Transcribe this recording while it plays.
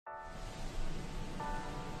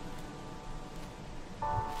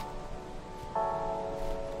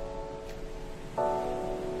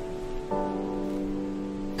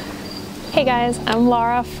Hey guys, I'm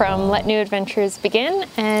Laura from Let New Adventures Begin,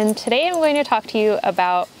 and today I'm going to talk to you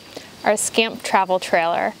about our Scamp Travel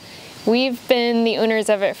trailer. We've been the owners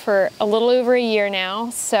of it for a little over a year now,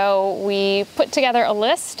 so we put together a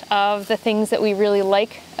list of the things that we really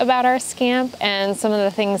like about our Scamp and some of the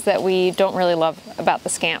things that we don't really love about the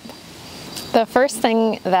Scamp. The first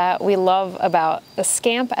thing that we love about the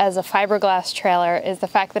Scamp as a fiberglass trailer is the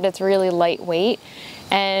fact that it's really lightweight,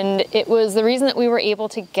 and it was the reason that we were able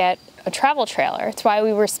to get a travel trailer. It's why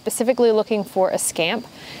we were specifically looking for a Scamp,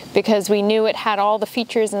 because we knew it had all the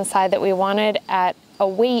features inside that we wanted at a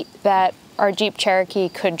weight that our Jeep Cherokee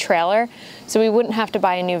could trailer, so we wouldn't have to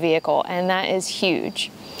buy a new vehicle, and that is huge.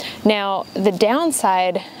 Now, the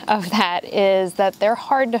downside of that is that they're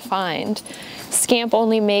hard to find. Scamp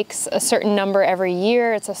only makes a certain number every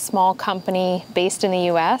year. It's a small company based in the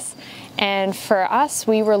US, and for us,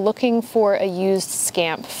 we were looking for a used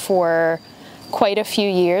Scamp for quite a few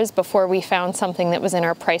years before we found something that was in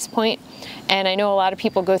our price point. And I know a lot of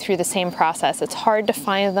people go through the same process. It's hard to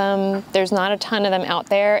find them. There's not a ton of them out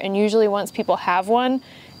there, and usually once people have one,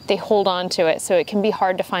 they hold on to it, so it can be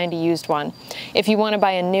hard to find a used one. If you want to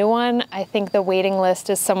buy a new one, I think the waiting list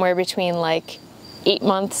is somewhere between like 8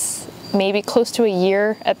 months, maybe close to a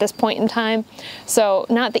year at this point in time. So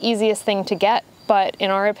not the easiest thing to get, but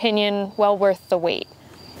in our opinion, well worth the wait.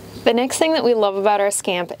 The next thing that we love about our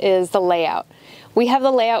Scamp is the layout. We have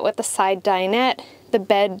the layout with the side dinette, the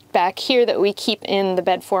bed back here that we keep in the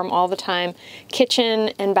bed form all the time, kitchen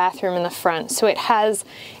and bathroom in the front. So it has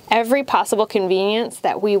every possible convenience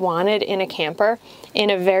that we wanted in a camper in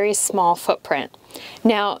a very small footprint.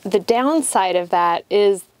 Now, the downside of that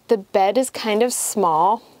is the bed is kind of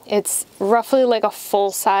small. It's roughly like a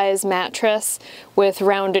full-size mattress with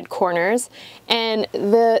rounded corners, and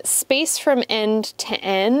the space from end to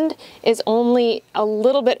end is only a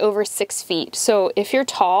little bit over 6 feet. So if you're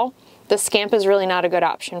tall, the Scamp is really not a good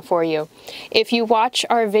option for you. If you watch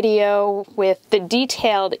our video with the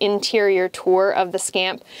detailed interior tour of the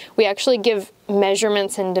Scamp, we actually give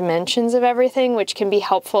measurements and dimensions of everything, which can be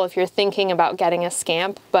helpful if you're thinking about getting a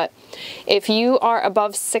Scamp. But if you are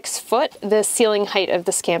above 6 foot, the ceiling height of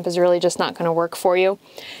the Scamp is really just not going to work for you.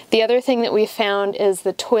 The other thing that we found is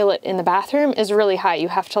the toilet in the bathroom is really high. You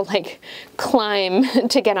have to like climb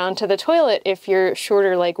to get onto the toilet if you're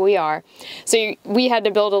shorter like we are. So we had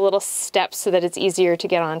to build a little step so that it's easier to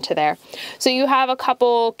get onto there. So you have a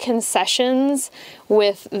couple concessions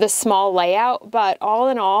with the small layout, but all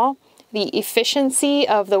in all, the efficiency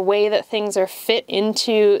of the way that things are fit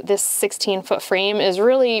into this 16-foot frame is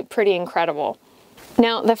really pretty incredible.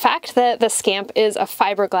 Now, the fact that the Scamp is a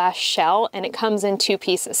fiberglass shell and it comes in 2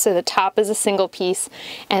 pieces, so the top is a single piece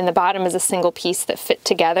and the bottom is a single piece that fit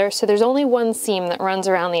together, so there's only one seam that runs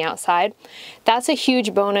around the outside. That's a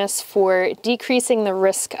huge bonus for decreasing the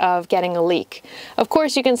risk of getting a leak. Of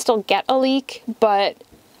course, you can still get a leak, but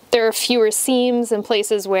there are fewer seams and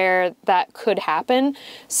places where that could happen.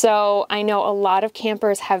 So I know a lot of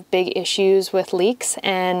campers have big issues with leaks,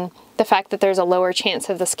 and the fact that there's a lower chance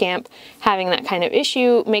of the Scamp having that kind of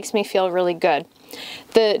issue makes me feel really good.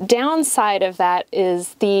 The downside of that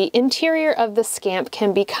is the interior of the Scamp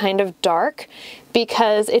can be kind of dark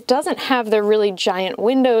because it doesn't have the really giant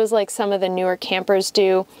windows like some of the newer campers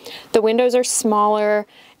do. The windows are smaller.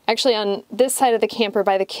 Actually, on this side of the camper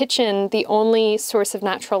by the kitchen, the only source of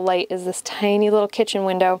natural light is this tiny little kitchen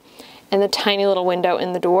window and the tiny little window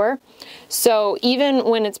in the door. So even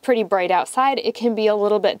when it's pretty bright outside, it can be a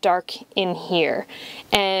little bit dark in here.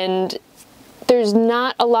 And there's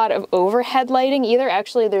not a lot of overhead lighting either.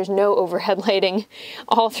 Actually, there's no overhead lighting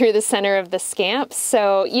all through the center of the Scamp.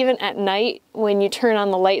 So even at night, when you turn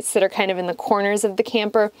on the lights that are kind of in the corners of the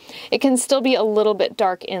camper, it can still be a little bit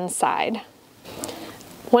dark inside.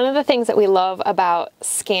 One of the things that we love about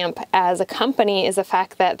Scamp as a company is the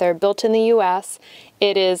fact that they're built in the US.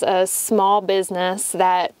 It is a small business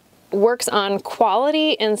that works on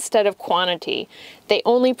quality instead of quantity. They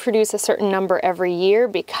only produce a certain number every year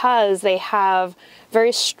because they have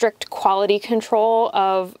very strict quality control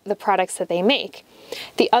of the products that they make.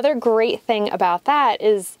 The other great thing about that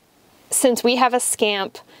is, since we have a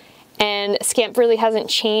Scamp and Scamp really hasn't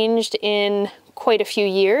changed in quite a few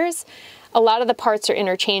years, a lot of the parts are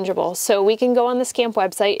interchangeable. So we can go on the Scamp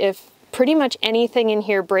website. If pretty much anything in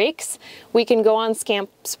here breaks, we can go on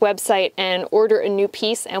Scamp's website and order a new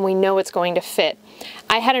piece, and we know it's going to fit.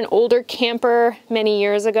 I had an older camper many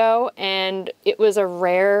years ago, and it was a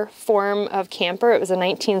rare form of camper. It was a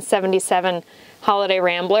 1977 Holiday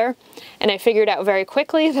Rambler, and I figured out very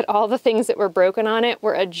quickly that all the things that were broken on it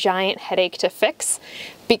were a giant headache to fix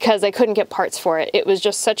because I couldn't get parts for it. It was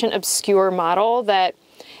just such an obscure model that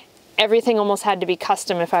everything almost had to be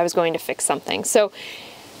custom if I was going to fix something. So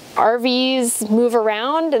RVs move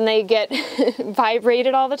around and they get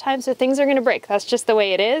vibrated all the time, so things are going to break. That's just the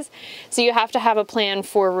way it is. So you have to have a plan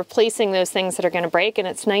for replacing those things that are going to break, and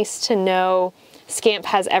it's nice to know Scamp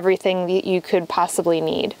has everything that you could possibly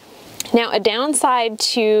need. Now, a downside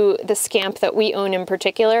to the Scamp that we own in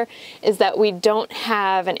particular is that we don't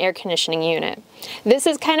have an air conditioning unit. This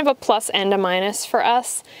is kind of a plus and a minus for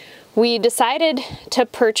us. We decided to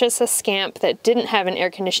purchase a Scamp that didn't have an air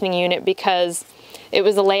conditioning unit because it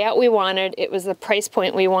was the layout we wanted, it was the price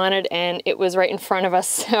point we wanted, and it was right in front of us.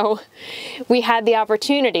 So we had the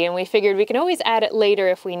opportunity and we figured we can always add it later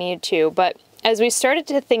if we need to. But as we started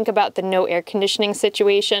to think about the no air conditioning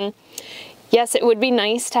situation, yes, it would be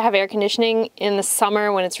nice to have air conditioning in the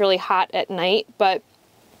summer when it's really hot at night, but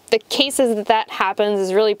the cases that that happens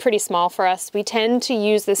is really pretty small for us. We tend to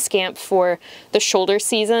use the Scamp for the shoulder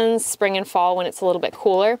seasons, spring and fall, when it's a little bit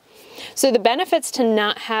cooler. So the benefits to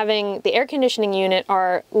not having the air conditioning unit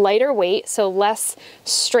are lighter weight, so less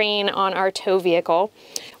strain on our tow vehicle.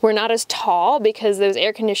 We're not as tall because those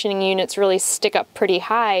air conditioning units really stick up pretty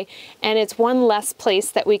high, and it's one less place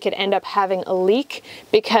that we could end up having a leak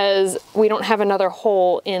because we don't have another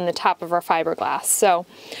hole in the top of our fiberglass. So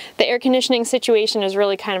the air conditioning situation is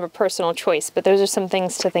really kind of a personal choice, but those are some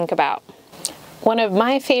things to think about. One of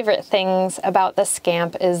my favorite things about the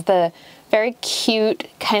Scamp is the very cute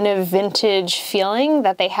kind of vintage feeling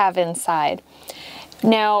that they have inside.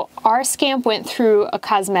 Now, our Scamp went through a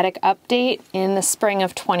cosmetic update in the spring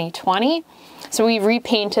of 2020. So we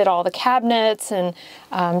repainted all the cabinets and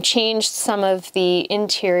changed some of the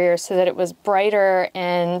interior so that it was brighter,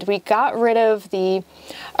 and we got rid of the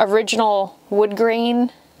original wood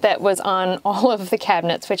grain that was on all of the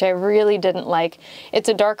cabinets, which I really didn't like. It's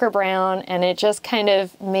a darker brown and it just kind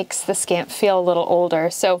of makes the Scamp feel a little older.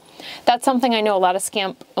 So that's something I know a lot of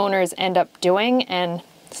Scamp owners end up doing, and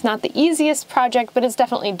it's not the easiest project, but it's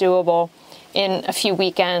definitely doable in a few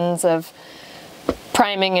weekends of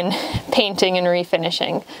priming and painting and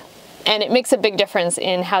refinishing. And it makes a big difference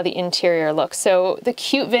in how the interior looks. So the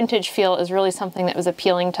cute vintage feel is really something that was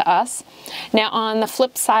appealing to us. Now, on the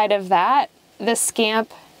flip side of that, the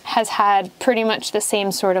Scamp has had pretty much the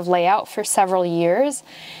same sort of layout for several years,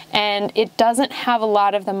 and it doesn't have a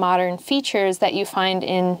lot of the modern features that you find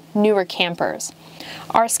in newer campers.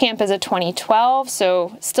 Our Scamp is a 2012,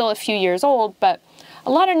 so still a few years old, but a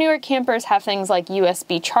lot of newer campers have things like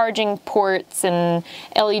USB charging ports and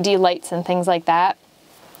LED lights and things like that.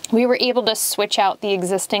 We were able to switch out the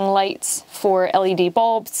existing lights for LED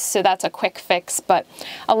bulbs, so that's a quick fix, but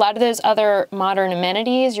a lot of those other modern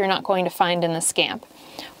amenities you're not going to find in the Scamp,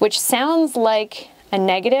 which sounds like a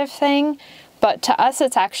negative thing, but to us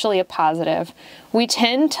it's actually a positive. We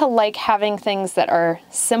tend to like having things that are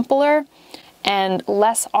simpler and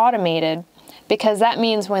less automated, because that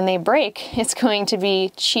means when they break, it's going to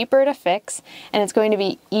be cheaper to fix and it's going to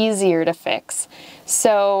be easier to fix.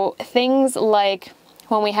 So things like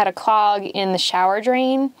when we had a clog in the shower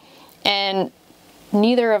drain, and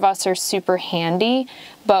neither of us are super handy,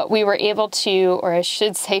 but we were able to, or I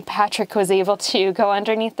should say Patrick was able to, go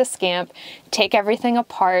underneath the Scamp, take everything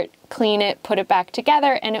apart, clean it, put it back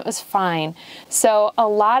together, and it was fine. So a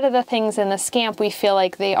lot of the things in the Scamp, we feel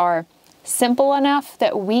like they are simple enough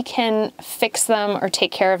that we can fix them or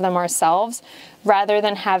take care of them ourselves, rather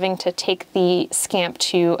than having to take the Scamp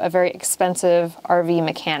to a very expensive RV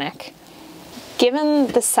mechanic. Given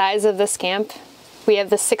the size of the Scamp, we have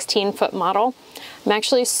the 16-foot model. I'm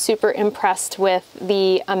actually super impressed with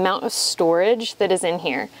the amount of storage that is in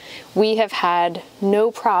here. We have had no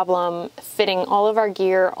problem fitting all of our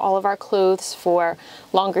gear, all of our clothes for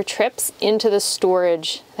longer trips into the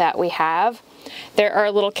storage that we have. There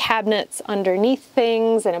are little cabinets underneath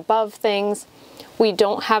things and above things. We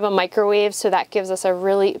don't have a microwave, so that gives us a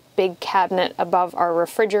really big cabinet above our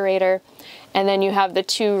refrigerator. And then you have the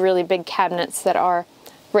two really big cabinets that are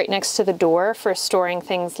right next to the door for storing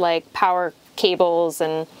things like power cables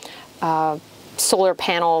and solar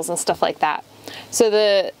panels and stuff like that. So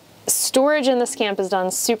the storage in the Scamp is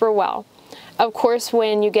done super well. Of course,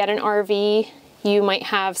 when you get an RV, you might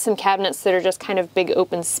have some cabinets that are just kind of big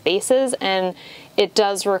open spaces, and it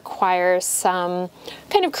does require some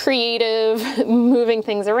kind of creative moving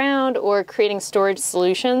things around or creating storage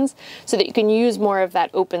solutions so that you can use more of that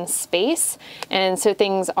open space, and so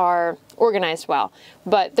things are organized well.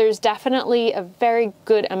 But there's definitely a very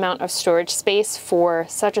good amount of storage space for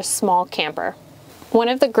such a small camper. One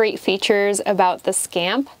of the great features about the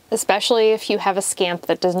Scamp, especially if you have a Scamp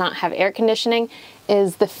that does not have air conditioning,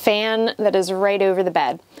 is the fan that is right over the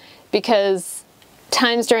bed. Because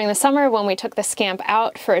times during the summer when we took the Scamp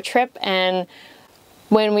out for a trip and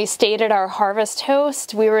When we stayed at our harvest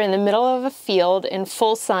host, we were in the middle of a field in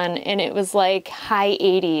full sun, and it was like high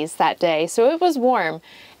 80s that day, so it was warm.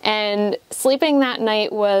 And sleeping that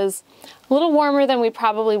night was a little warmer than we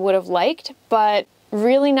probably would have liked, but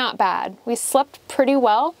really not bad. We slept pretty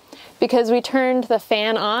well because we turned the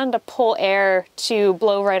fan on to pull air to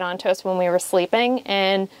blow right onto us when we were sleeping,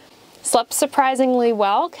 and slept surprisingly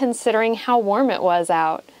well considering how warm it was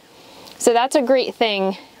out. So that's a great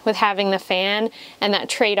thing with having the fan, and that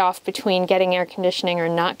trade-off between getting air conditioning or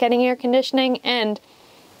not getting air conditioning. And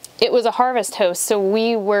it was a harvest host, so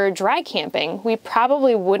we were dry camping. We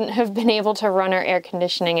probably wouldn't have been able to run our air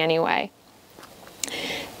conditioning anyway.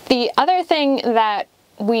 The other thing that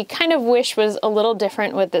we kind of wish was a little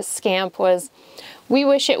different with this Scamp was we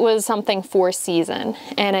wish it was something 4-season.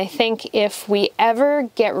 And I think if we ever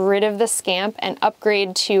get rid of the Scamp and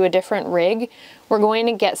upgrade to a different rig, we're going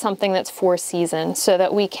to get something that's 4-season so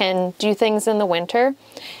that we can do things in the winter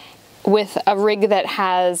with a rig that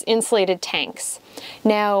has insulated tanks.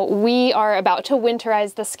 Now, we are about to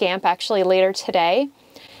winterize the Scamp actually later today,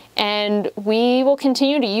 and we will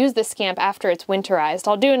continue to use the Scamp after it's winterized.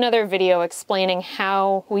 I'll do another video explaining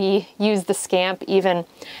how we use the Scamp even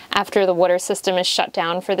after the water system is shut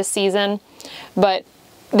down for the season. But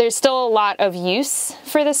there's still a lot of use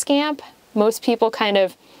for the Scamp. Most people kind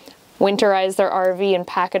of winterize their RV and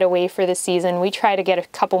pack it away for the season. We try to get a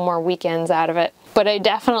couple more weekends out of it. But I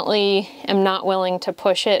definitely am not willing to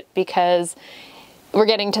push it because we're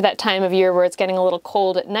getting to that time of year where it's getting a little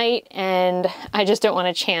cold at night, and I just don't want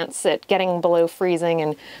a chance at getting below freezing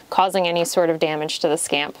and causing any sort of damage to the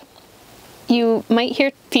Scamp. You might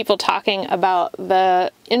hear people talking about the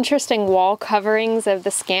interesting wall coverings of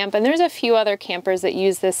the Scamp, and there's a few other campers that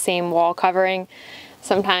use this same wall covering.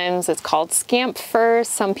 Sometimes it's called Scamp fur.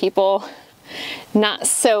 Some people not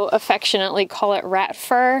so affectionately call it rat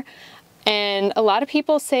fur. And a lot of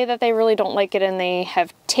people say that they really don't like it and they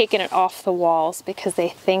have taken it off the walls because they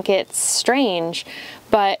think it's strange.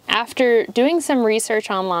 But after doing some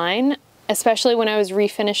research online, especially when I was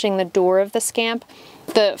refinishing the door of the Scamp,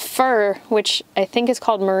 the fur, which I think is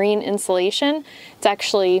called marine insulation, it's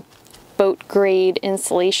actually boat grade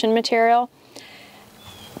insulation material.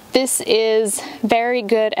 This is very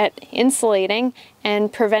good at insulating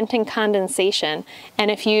and preventing condensation.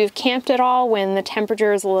 And if you've camped at all when the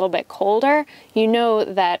temperature is a little bit colder, you know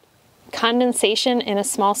that condensation in a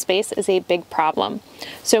small space is a big problem.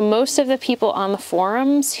 So most of the people on the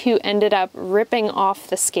forums who ended up ripping off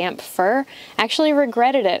the Scamp fur actually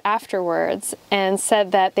regretted it afterwards and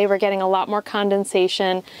said that they were getting a lot more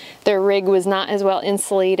condensation. Their rig was not as well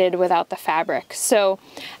insulated without the fabric. So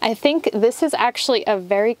I think this is actually a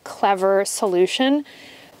very clever solution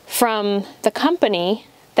from the company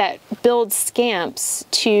that builds Scamps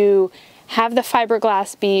to have the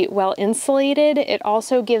fiberglass be well insulated. It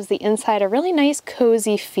also gives the inside a really nice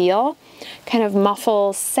cozy feel, kind of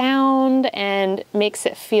muffles sound and makes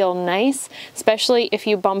it feel nice, especially if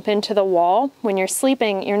you bump into the wall. When you're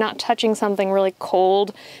sleeping, you're not touching something really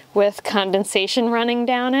cold with condensation running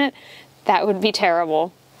down it. That would be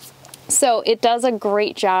terrible. So it does a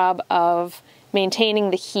great job of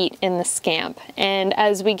maintaining the heat in the Scamp. And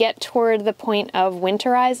as we get toward the point of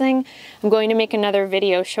winterizing, I'm going to make another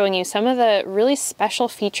video showing you some of the really special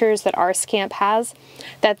features that our Scamp has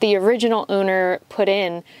that the original owner put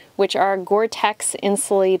in, which are Gore-Tex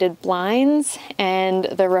insulated blinds and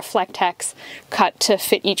the Reflectex cut to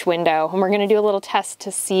fit each window. And we're going to do a little test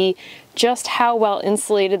to see just how well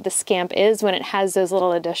insulated the Scamp is when it has those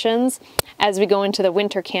little additions as we go into the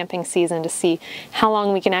winter camping season to see how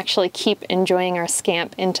long we can actually keep enjoying our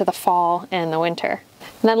Scamp into the fall and the winter.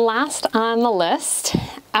 And then last on the list,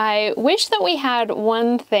 I wish that we had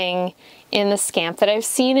one thing in the Scamp that I've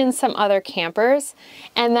seen in some other campers,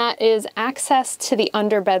 and that is access to the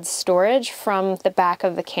underbed storage from the back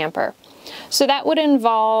of the camper. So that would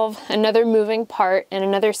involve another moving part and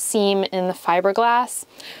another seam in the fiberglass,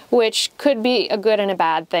 which could be a good and a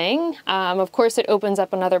bad thing. Of course, it opens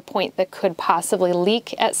up another point that could possibly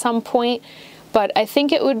leak at some point, but I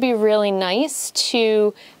think it would be really nice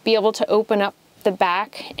to be able to open up the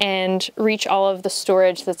back and reach all of the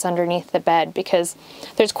storage that's underneath the bed, because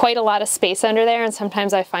there's quite a lot of space under there, and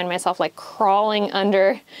sometimes I find myself like crawling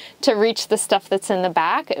under to reach the stuff that's in the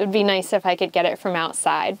back. It would be nice if I could get it from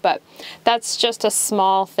outside, but that's just a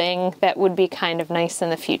small thing that would be kind of nice in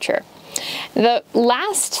the future. The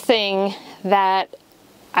last thing that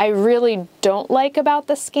I really don't like about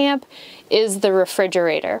the Scamp is the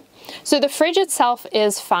refrigerator. So the fridge itself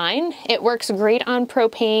is fine. It works great on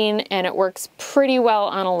propane and it works pretty well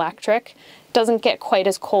on electric. Doesn't get quite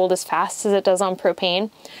as cold as fast as it does on propane.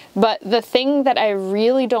 But the thing that I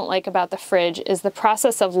really don't like about the fridge is the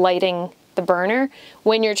process of lighting the burner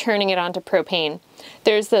when you're turning it onto propane.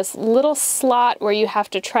 There's this little slot where you have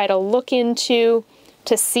to try to look into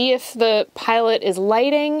to see if the pilot is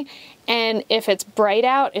lighting, and if it's bright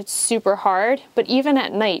out, it's super hard, but even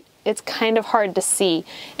at night, it's kind of hard to see.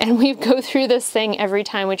 And we go through this thing every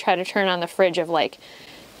time we try to turn on the fridge of like,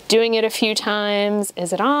 doing it a few times,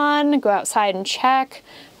 is it on? Go outside and check,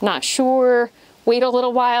 not sure, wait a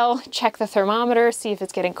little while, check the thermometer, see if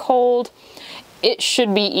it's getting cold. It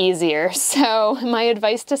should be easier. So my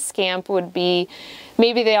advice to Scamp would be,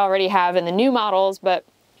 maybe they already have in the new models, but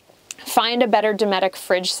find a better Dometic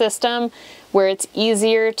fridge system where it's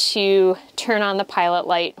easier to turn on the pilot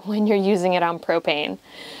light when you're using it on propane.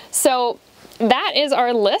 So that is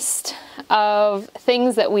our list of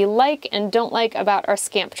things that we like and don't like about our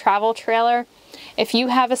Scamp travel trailer. If you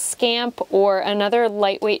have a Scamp or another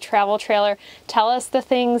lightweight travel trailer, tell us the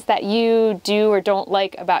things that you do or don't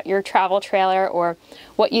like about your travel trailer, or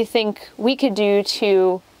what you think we could do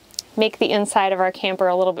to make the inside of our camper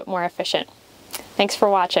a little bit more efficient. Thanks for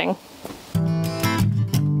watching.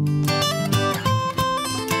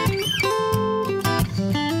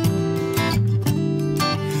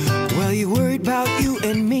 Well, you worried about you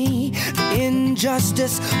and me, the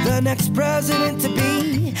injustice, the next president to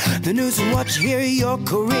be, the news and what you hear, your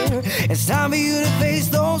career. It's time for you to face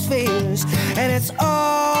those fears, and it's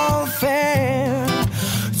all fair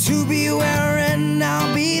to be aware, and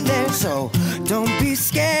I'll be there, so don't be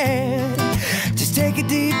scared. Just take a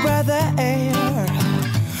deep breath of air,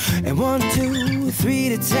 and 1, 2, 3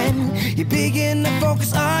 to 10, you begin to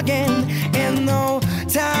focus again, and though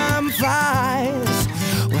time flies,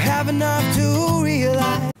 we'll have enough to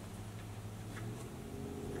realize.